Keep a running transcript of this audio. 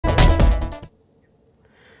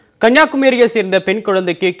கன்னியாகுமரியை சேர்ந்த பெண்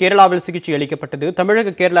குழந்தைக்கு கேரளாவில் சிகிச்சை அளிக்கப்பட்டது.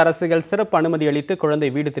 தமிழக கேரள அரசுகள் சிறப்பு அனுமதி அளித்து குழந்தை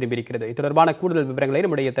வீடு திரும்பியிருக்கிறது. இது தொடர்பான கூடுதல் விவரங்களை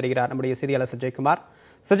நம்முடைய தருகிறார் நம்முடைய செய்தியாளர் சஜய்குமார்.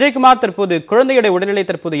 தற்போது குழந்தையுடைய உடல்நிலை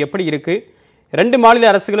தற்போது எப்படி இருக்கு? 2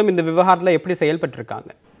 மாநில அரசுகளும் இந்த விவகாரத்தில் எப்படி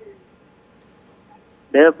செயல்பட்டிருக்காங்க?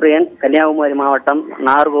 தேவப்பிரியன், கன்னியாகுமரி மாவட்டம்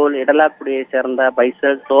நார்கோல் இடலாக்குடியை சேர்ந்த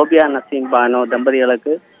பைசல் சோபியா நசீம் பானோ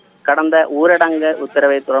தம்பதிகளுக்கு கடந்த ஊரடங்கு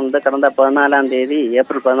உத்தரவை தொடர்ந்து கடந்த 14ஆம் தேதி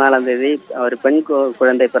ஏப்ரல் 14ஆம் தேதி ஒரு பெண்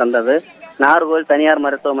குழந்தை பிறந்தது. நார்கோல் தனியார்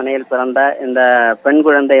மருத்துவமனையில் பிறந்த இந்த பெண்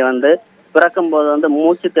குழந்தை பிறக்கும் போது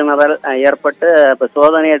மூச்சு திணறல் ஏற்பட்டு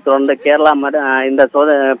சோதனையை தொடர்ந்து கேரளா இந்த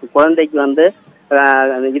குழந்தைக்கு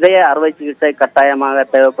இதய அறுவை சிகிச்சை கட்டாயமாக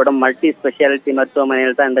தேவைப்படும் மல்டி ஸ்பெஷாலிட்டி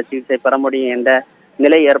மருத்துவமனையில் தான் இந்த சிகிச்சை பெற முடியும் என்ற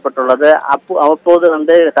நிலை ஏற்பட்டுள்ளது. அப்போது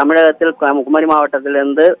தமிழகத்தில் குமரி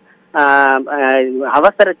மாவட்டத்திலிருந்து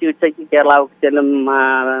அவசர சிகிச்சைக்கு கேரளாவுக்கு செல்லும்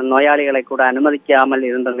நோயாளிகளை கூட அனுமதிக்காமல்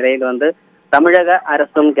இருந்த நிலையில் தமிழக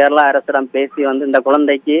அரசும் கேரளா அரசிடம் பேசி இந்த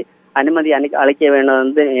குழந்தைக்கு அனுமதி அளிக்க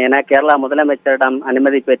வேண்டும் என கேரளா முதலமைச்சரிடம்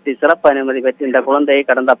அனுமதி பெற்று சிறப்பு அனுமதி பெற்று இந்த குழந்தையை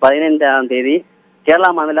கடந்த 15ஆம் தேதி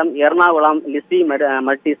கேரளா மாநிலம் எர்ணாகுளம் லிசி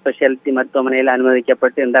மல்டி ஸ்பெஷாலிட்டி மருத்துவமனையில்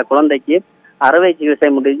அனுமதிக்கப்பட்டு இந்த குழந்தைக்கு அறுவை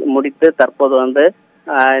சிகிச்சை முடித்து தற்போது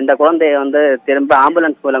இந்த குழந்தையை திரும்ப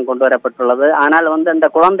ஆம்புலன்ஸ் மூலம் கொண்டு வரப்பட்டுள்ளது. ஆனால் இந்த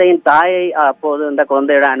குழந்தையின் தாயை அப்போது இந்த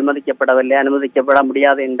குழந்தையிடம் அனுமதிக்கப்பட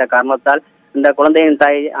முடியாது என்ற காரணத்தால் இந்த குழந்தையின்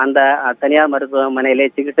தாய் அந்த தனியார் மருத்துவமனையிலே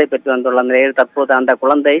சிகிச்சை பெற்று வந்துள்ள நிலையில் தற்போது அந்த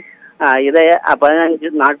குழந்தை இதய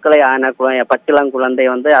 15 நாட்களை ஆன பச்சிளம் குழந்தை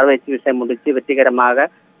அறுவை சிகிச்சை முடித்து வெற்றிகரமாக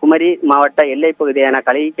குமரி மாவட்ட எல்லை பகுதியான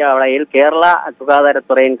கலிக்காவளையில் கேரளா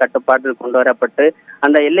சுகாதாரத்துறையின் கட்டுப்பாட்டில் கொண்டு வரப்பட்டு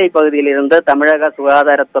அந்த எல்லை பகுதியில் இருந்து தமிழக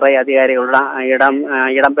சுகாதாரத்துறை அதிகாரிகளிடம்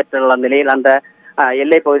இடம்பெற்றுள்ள நிலையில் அந்த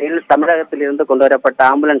எல்லை பகுதியில் தமிழகத்தில் இருந்து கொண்டு வரப்பட்ட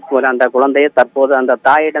ஆம்புலன்ஸ் மூலம் அந்த குழந்தையை தற்போது அந்த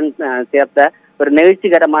தாயிடம் சேர்த்த ஒரு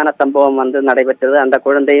நெகிழ்ச்சிகரமான சம்பவம் நடைபெற்றது. அந்த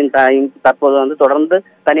குழந்தையின் தாயும் தற்போது தொடர்ந்து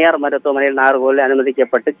தனியார் மருத்துவமனையில் நார்கோலில்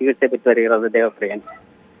அனுமதிக்கப்பட்டு சிகிச்சை பெற்று வருகிறது. தேவப்பிரியன்,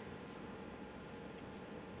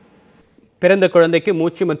 பிறந்த குழந்தைக்கு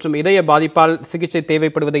மூச்சு மற்றும் இதய பாதிப்பால் சிகிச்சை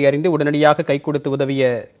தேவைப்படுவதை அறிந்து உடனடியாக கை கொடுத்து உதவிய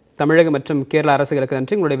தமிழக மற்றும் கேரள அரசுகளுக்கு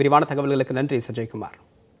நன்றி. உங்களுடைய விரிவான தகவல்களுக்கு நன்றி சஜய்குமார்.